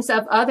feelings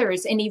of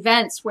others in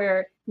events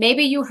where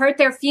maybe you hurt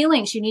their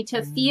feelings. You need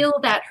to feel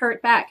that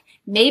hurt back.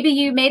 Maybe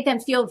you made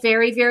them feel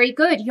very, very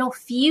good. You'll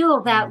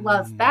feel that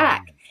love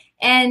back.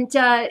 And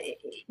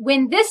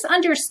when this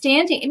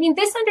understanding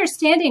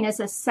is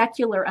a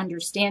secular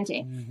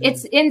understanding.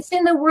 It's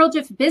in the world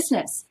of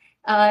business.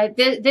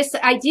 This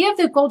idea of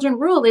the golden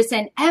rule is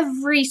in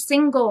every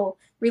single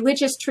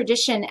religious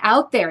tradition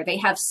out there. They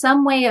have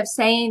some way of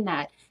saying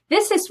that.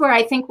 This is where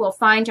I think we'll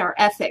find our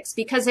ethics,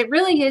 because it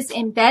really is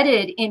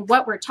embedded in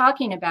what we're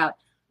talking about.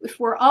 If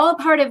we're all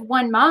part of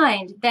one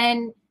mind,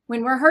 then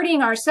when we're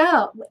hurting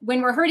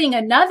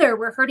another,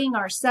 we're hurting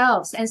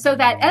ourselves. And so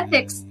that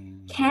ethics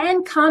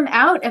can come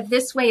out of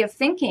this way of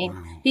thinking,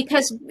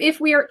 because if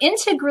we are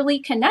integrally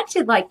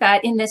connected like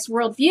that in this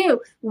worldview,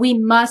 we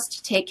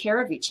must take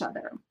care of each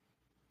other.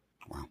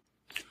 Wow.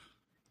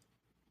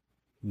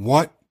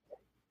 What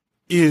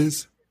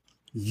is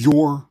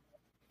your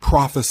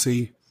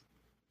prophecy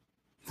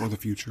for the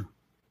future?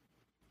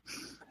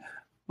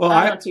 Well,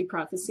 I don't do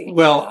prophecy.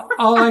 Well,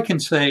 all I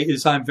can say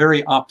is I'm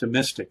very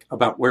optimistic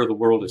about where the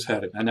world is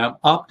headed. And I'm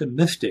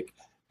optimistic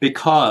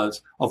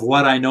because of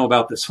what I know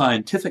about the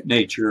scientific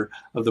nature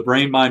of the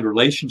brain-mind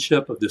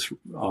relationship, of this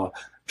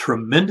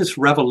tremendous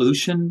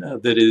revolution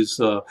that is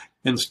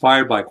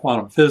inspired by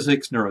quantum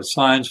physics,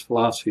 neuroscience,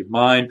 philosophy of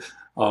mind,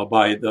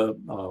 by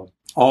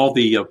all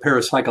the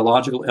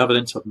parapsychological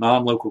evidence of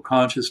non-local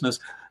consciousness.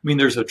 I mean,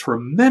 there's a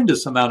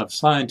tremendous amount of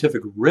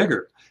scientific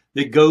rigor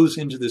that goes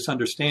into this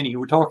understanding. You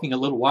were talking a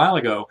little while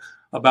ago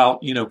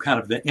about, kind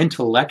of the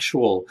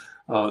intellectual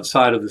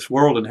side of this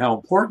world and how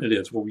important it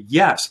is. Well,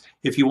 yes,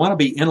 if you want to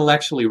be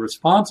intellectually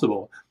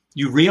responsible,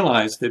 you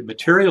realize that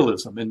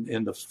materialism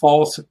and the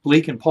false,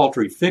 bleak and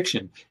paltry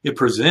fiction it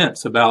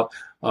presents about,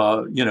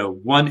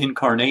 one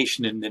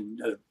incarnation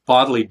and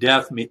bodily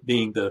death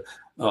being the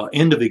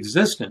end of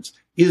existence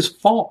is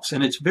false.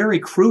 And it's very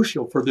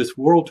crucial for this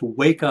world to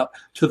wake up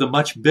to the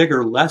much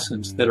bigger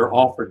lessons that are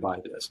offered by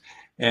this.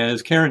 And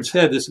as Karen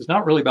said, this is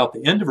not really about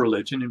the end of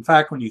religion. In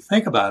fact, when you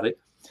think about it,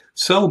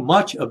 so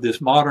much of this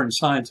modern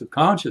science of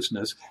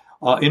consciousness,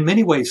 in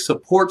many ways,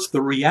 supports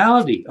the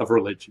reality of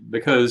religion,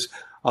 because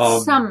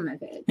some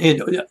of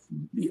it,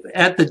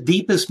 at the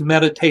deepest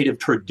meditative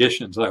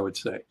traditions, I would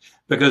say,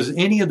 because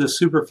any of the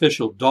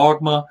superficial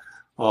dogma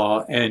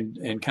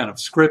and kind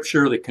of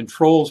scripture that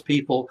controls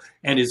people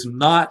and is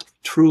not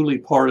truly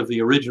part of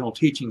the original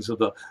teachings of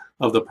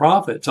the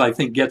prophets, I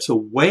think gets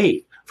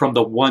away from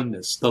the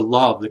oneness, the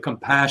love, the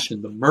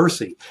compassion, the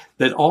mercy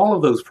that all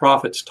of those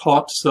prophets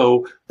taught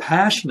so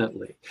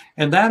passionately.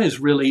 And that is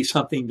really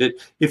something that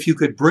if you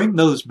could bring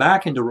those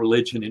back into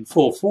religion in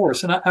full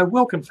force, and I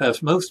will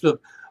confess, most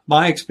of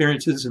my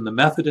experiences in the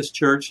Methodist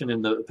Church and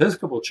in the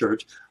Episcopal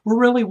Church were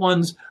really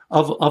ones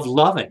of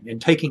loving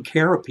and taking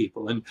care of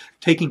people and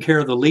taking care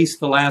of the least,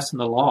 the last, and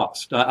the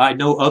lost. I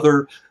know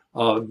other,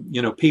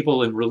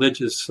 people in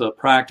religious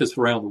practice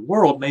around the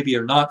world maybe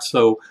are not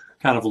so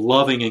kind of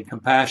loving and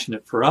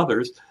compassionate for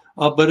others.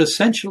 But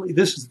essentially,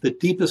 this is the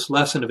deepest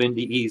lesson of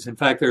NDEs. In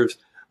fact, there's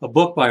a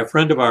book by a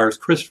friend of ours,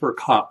 Christopher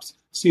Koppes,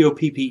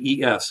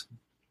 Coppes.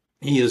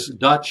 He is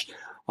Dutch.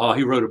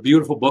 He wrote a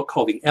beautiful book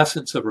called The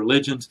Essence of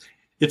Religions.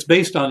 It's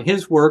based on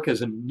his work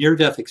as a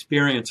near-death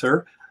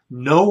experiencer,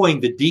 knowing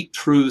the deep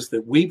truths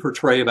that we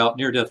portray about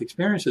near-death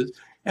experiences.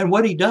 And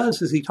what he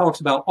does is he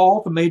talks about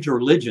all the major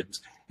religions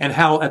and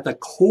how at the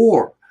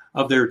core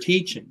of their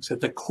teachings,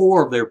 at the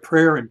core of their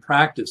prayer and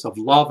practice of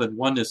love and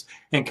oneness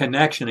and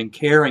connection and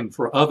caring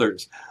for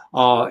others,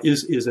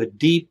 is a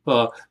deep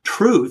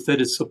truth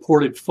that is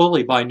supported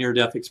fully by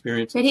near-death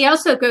experiences. But he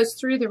also goes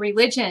through the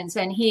religions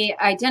and he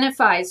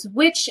identifies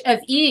which of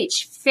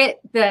each fit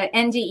the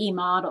NDE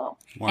model.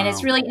 Wow. And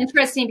it's really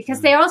interesting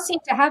because they all seem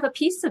to have a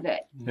piece of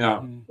it.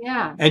 Yeah.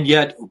 Yeah. And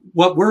yet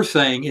what we're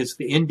saying is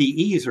the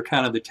NDEs are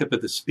kind of the tip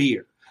of the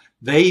spear.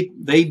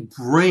 They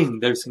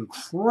bring this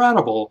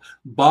incredible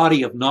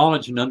body of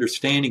knowledge and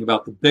understanding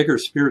about the bigger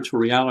spiritual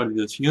reality of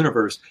this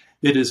universe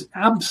that is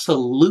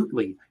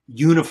absolutely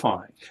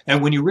unifying.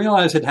 And when you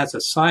realize it has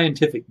a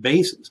scientific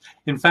basis,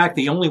 in fact,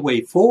 the only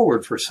way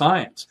forward for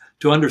science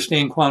to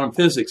understand quantum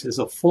physics is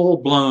a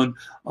full-blown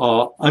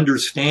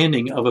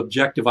understanding of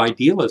objective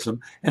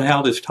idealism and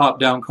how this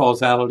top-down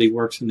causality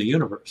works in the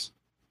universe.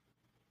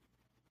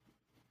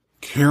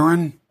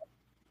 Karen,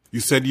 you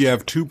said you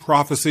have 2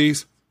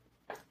 prophecies.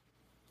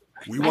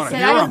 We want to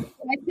hear them.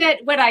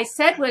 What I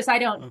said was I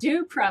don't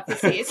do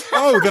prophecies.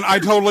 Oh, then I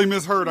totally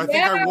misheard. I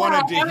think I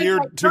wanted to hear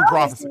 2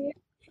 prophecies.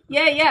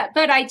 Yeah.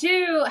 But I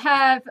do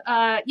have,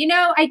 I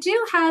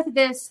do have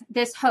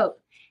this hope.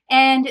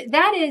 And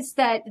that is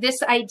that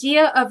this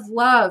idea of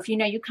love,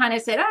 you kind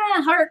of said,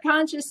 heart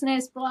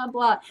consciousness, blah,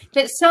 blah.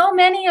 But so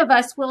many of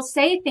us will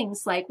say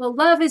things like, well,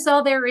 love is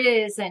all there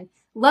is. And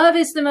love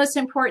is the most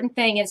important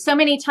thing. And so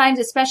many times,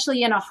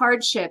 especially in a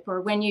hardship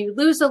or when you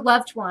lose a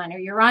loved one or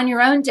you're on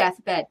your own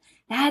deathbed,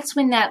 that's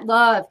when that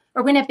love,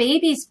 or when a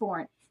baby's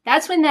born,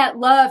 that's when that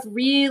love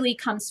really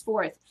comes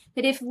forth.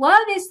 But if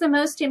love is the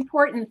most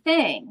important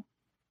thing,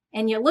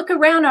 and you look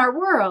around our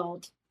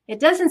world, it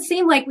doesn't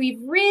seem like we've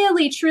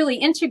really, truly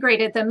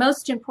integrated the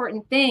most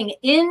important thing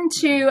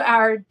into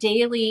our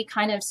daily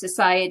kind of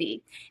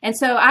society. And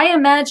so I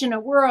imagine a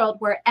world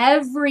where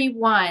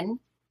everyone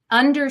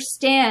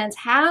understands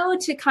how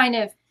to kind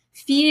of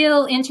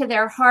feel into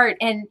their heart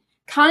and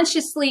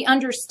consciously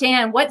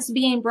understand what's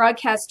being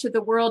broadcast to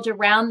the world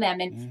around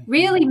them and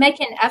really make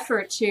an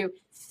effort to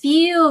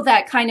feel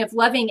that kind of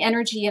loving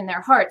energy in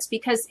their hearts,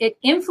 because it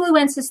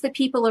influences the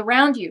people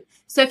around you.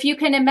 So if you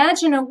can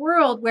imagine a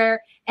world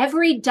where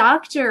every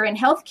doctor and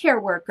healthcare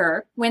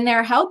worker, when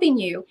they're helping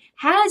you,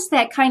 has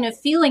that kind of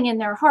feeling in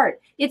their heart,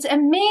 it's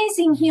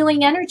amazing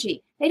healing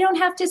energy. They don't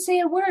have to say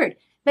a word.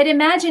 But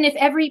imagine if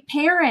every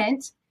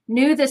parent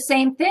knew the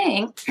same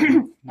thing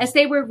as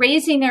they were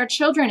raising their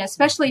children,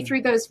 especially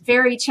through those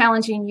very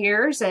challenging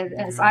years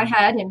as I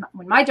had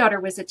when my daughter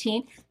was a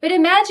teen. But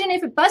imagine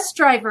if bus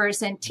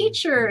drivers and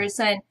teachers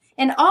and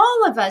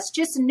all of us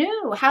just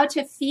knew how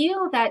to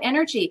feel that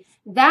energy.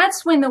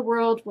 That's when the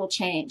world will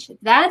change.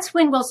 That's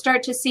when we'll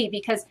start to see,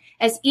 because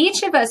as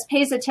each of us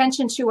pays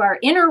attention to our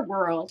inner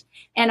world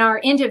and our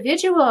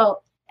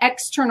individual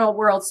external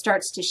world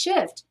starts to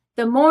shift,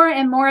 the more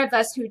and more of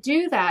us who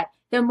do that,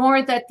 the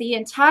more that the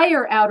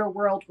entire outer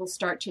world will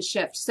start to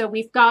shift. So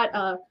we've got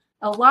a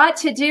lot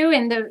to do.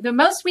 And the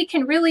most we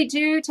can really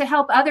do to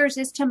help others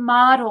is to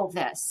model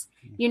this.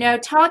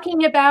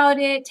 Talking about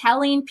it,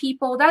 telling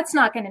people, that's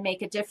not going to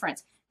make a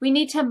difference. We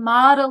need to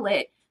model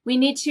it. We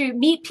need to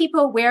meet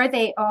people where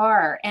they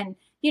are and,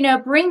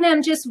 bring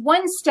them just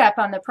one step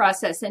on the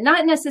process and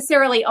not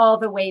necessarily all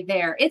the way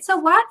there. It's a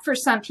lot for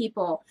some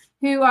people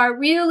who are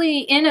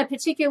really in a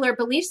particular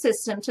belief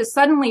system to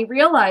suddenly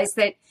realize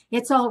that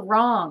it's all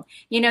wrong.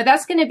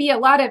 That's going to be a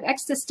lot of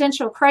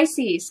existential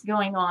crises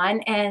going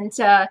on, and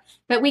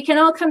but we can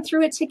all come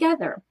through it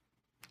together.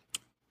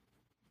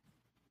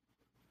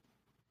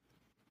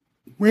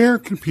 Where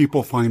can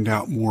people find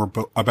out more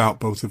about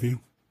both of you?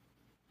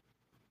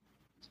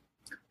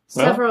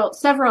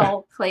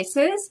 Several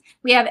places.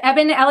 We have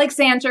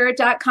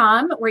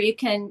EbenAlexander.com, where you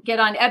can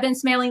get on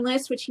Eben's mailing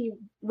list, which he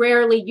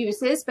rarely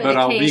uses, but occasionally.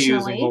 I'll be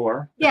using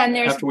more. Yeah, and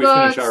there's after we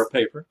finish our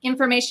paper.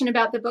 Information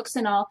about the books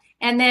and all.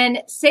 And then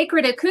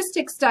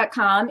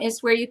SacredAcoustics.com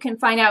is where you can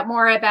find out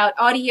more about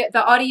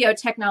the audio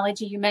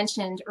technology you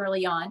mentioned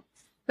early on.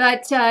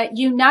 But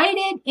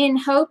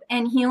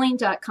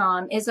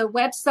UnitedInHopeAndHealing.com is a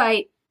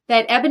website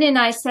that Eben and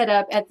I set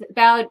up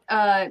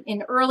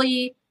in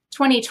early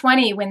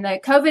 2020, when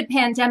the COVID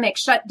pandemic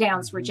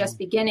shutdowns were just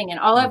beginning and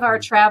all of our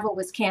travel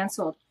was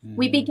canceled.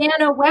 We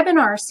began a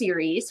webinar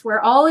series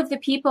where all of the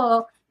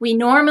people we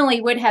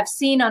normally would have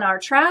seen on our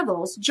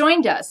travels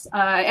joined us.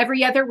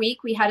 Every other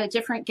week, we had a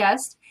different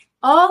guest.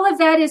 All of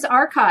that is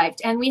archived,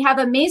 and we have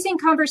amazing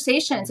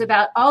conversations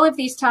about all of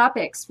these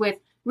topics with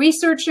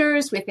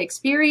researchers, with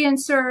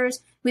experiencers,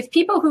 with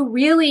people who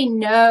really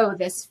know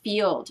this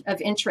field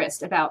of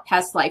interest about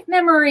past life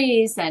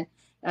memories and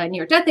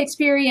near-death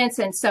experience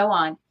and so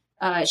on.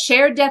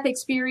 Shared death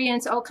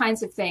experience, all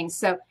kinds of things.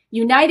 So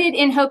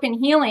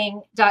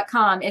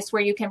UnitedInHopeAndHealing.com is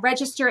where you can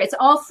register. It's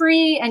all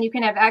free, and you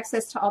can have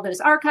access to all those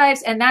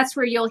archives. And that's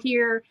where you'll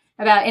hear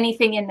about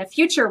anything in the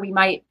future we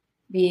might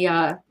be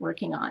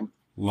working on.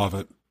 Love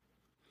it.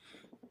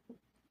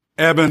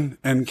 Eben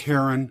and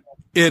Karen,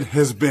 it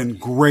has been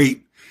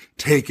great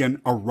taking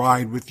a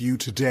ride with you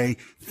today.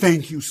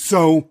 Thank you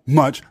so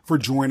much for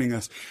joining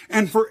us.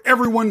 And for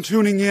everyone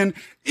tuning in,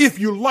 if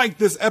you like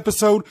this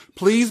episode,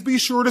 please be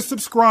sure to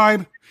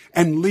subscribe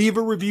and leave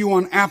a review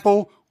on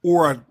Apple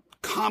or a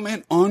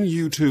comment on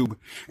YouTube.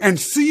 And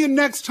see you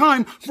next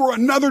time for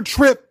another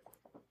trip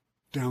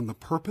down the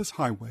Purpose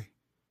Highway.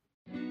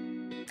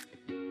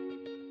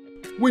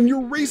 When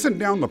you're racing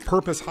down the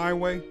Purpose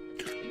Highway,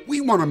 we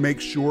want to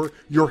make sure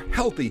you're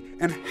healthy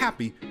and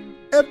happy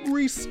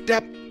every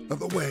step of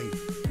the way.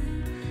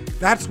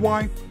 That's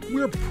why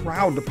we're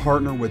proud to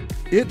partner with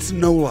It's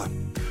NOLA,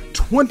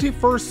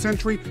 21st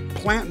century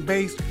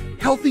plant-based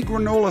healthy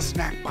granola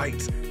snack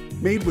bites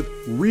made with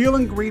real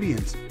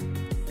ingredients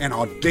and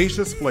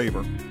audacious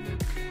flavor.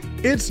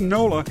 It's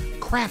Nola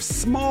crafts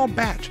small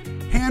batch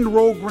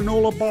hand-rolled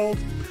granola balls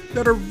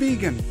that are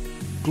vegan,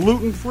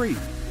 gluten-free,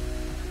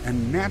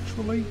 and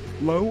naturally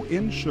low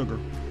in sugar.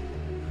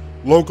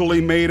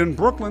 Locally made in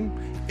Brooklyn,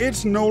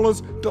 It's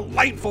Nola's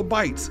delightful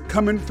bites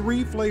come in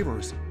 3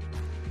 flavors: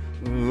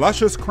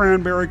 luscious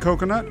cranberry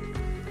coconut,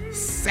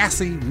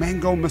 sassy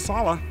mango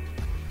masala,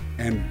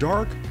 and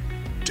dark,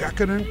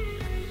 decadent,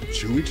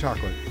 chewy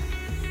chocolate.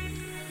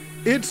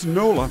 It's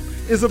Nola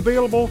is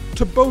available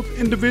to both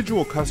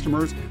individual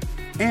customers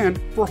and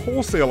for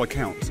wholesale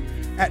accounts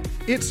at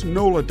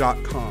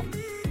itsnola.com.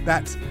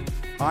 That's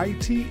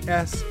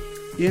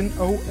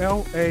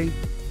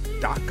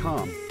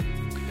ITSNOLA.com.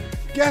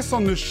 Guests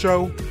on this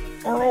show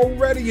are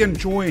already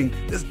enjoying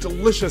this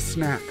delicious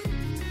snack.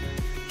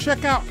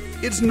 Check out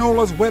It's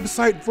Nola's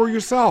website for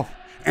yourself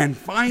and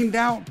find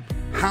out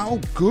how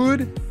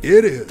good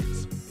it is.